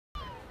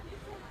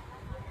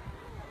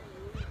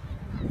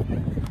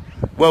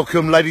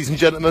Welcome, ladies and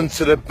gentlemen,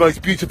 to the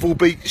most beautiful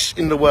beach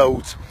in the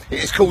world.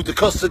 It is called the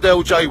Costa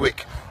del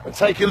Jaywick. And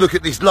take a look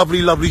at this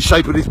lovely, lovely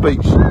shape of this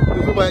beach. Look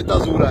at the way it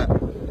does all that.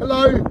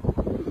 Hello.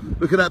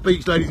 Look at that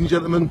beach, ladies and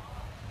gentlemen.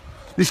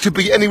 This could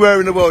be anywhere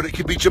in the world. It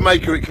could be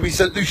Jamaica, it could be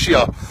St.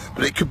 Lucia,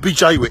 but it could be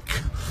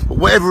Jaywick. But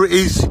whatever it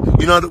is,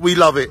 you know that we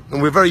love it,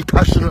 and we're very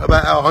passionate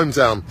about our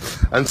hometown.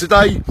 And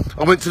today,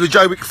 I went to the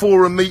Jaywick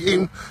Forum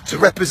meeting to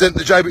represent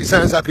the Jaywick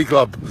Sounds Happy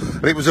Club.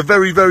 And it was a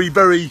very, very,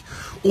 very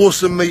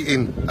awesome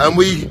meeting. And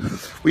we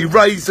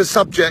raised the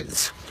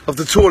subject of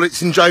the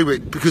toilets in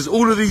Jaywick, because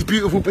all of these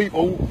beautiful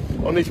people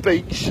on this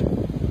beach,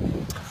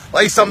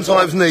 they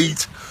sometimes need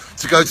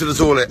to go to the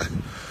toilet.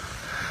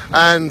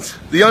 And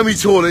the only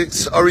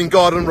toilets are in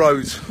Garden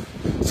Road.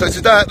 So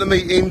today at the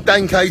meeting,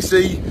 Dan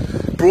Casey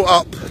brought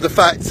up the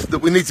fact that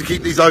we need to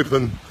keep these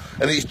open.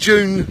 And it's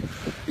June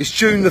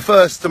the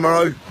 1st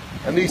tomorrow,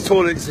 and these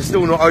toilets are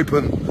still not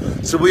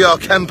open. So we are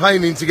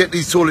campaigning to get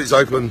these toilets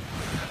open.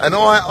 And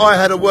I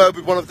had a word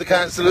with one of the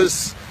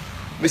councillors,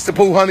 Mr.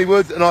 Paul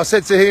Honeywood, and I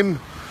said to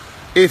him,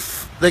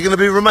 if they're going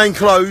to remain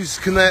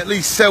closed, can they at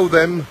least sell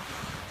them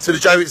to the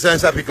Jaywick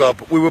Sounds Happy Club?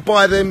 We will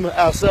buy them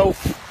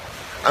ourselves,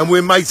 and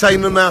we'll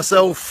maintain them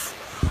ourselves,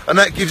 and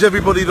that gives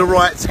everybody the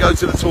right to go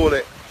to the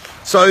toilet.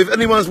 So if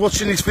anyone's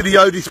watching this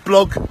video, this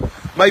blog,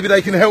 maybe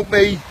they can help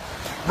me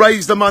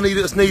raise the money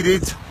that's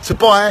needed to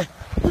buy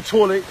the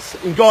toilets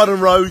in Garden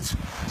Road,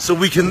 so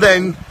we can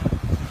then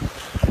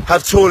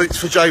have toilets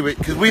for Jaywick,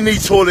 because we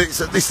need toilets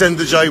at this end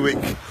of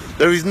Jaywick.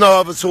 There is no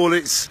other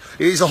toilets.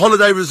 It is a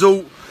holiday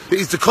resort. It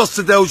is the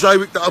Costa del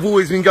Jaywick that I've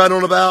always been going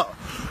on about,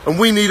 and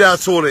we need our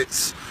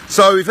toilets.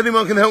 So if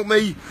anyone can help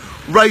me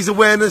raise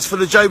awareness for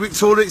the Jaywick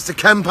toilets, to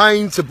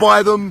campaign to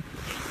buy them,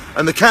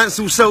 and the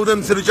council sell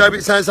them to the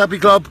Jaywick Sounds Happy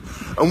Club,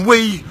 and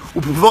we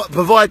will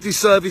provide this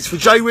service for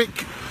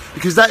Jaywick,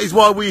 because that is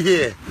why we're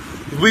here.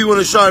 We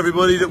want to show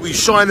everybody that we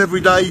shine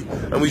every day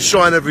and we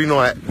shine every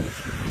night.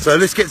 So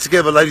let's get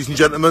together, ladies and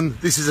gentlemen.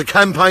 This is a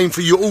campaign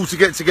for you all to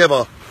get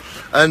together,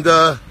 and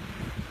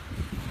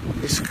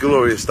it's a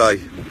glorious day.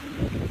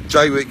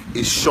 Jaywick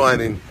is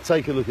shining.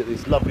 Take a look at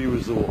this lovely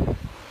resort.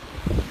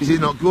 Is it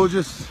not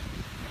gorgeous?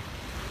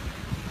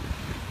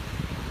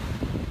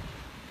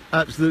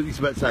 Absolutely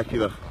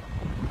spectacular.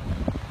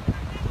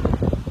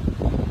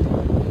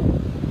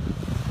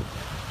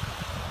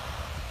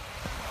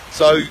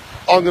 So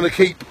I'm going to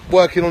keep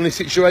working on this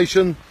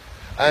situation,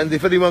 and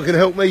if anyone can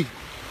help me,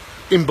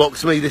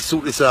 inbox me, let's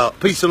sort this out.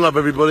 Peace and love,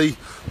 everybody.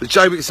 The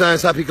Jaywick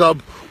Sounds Happy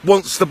Club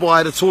wants to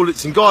buy the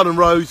toilets in Garden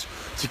Road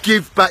to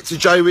give back to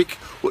Jaywick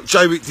what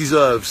Jaywick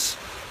deserves.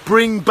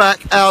 Bring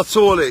back our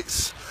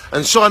toilets,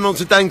 and shine on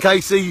to Dan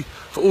Casey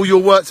for all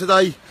your work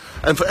today,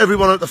 and for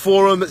everyone at the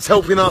forum that's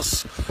helping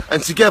us.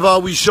 And together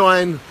we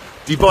shine,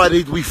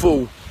 divided we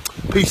fall.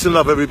 Peace and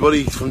love,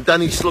 everybody. From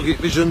Danny Sloggett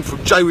Vision, from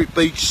Jaywick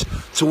Beach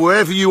to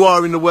wherever you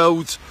are in the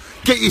world.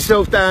 Get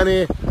yourself down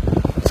here,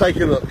 take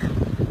a look.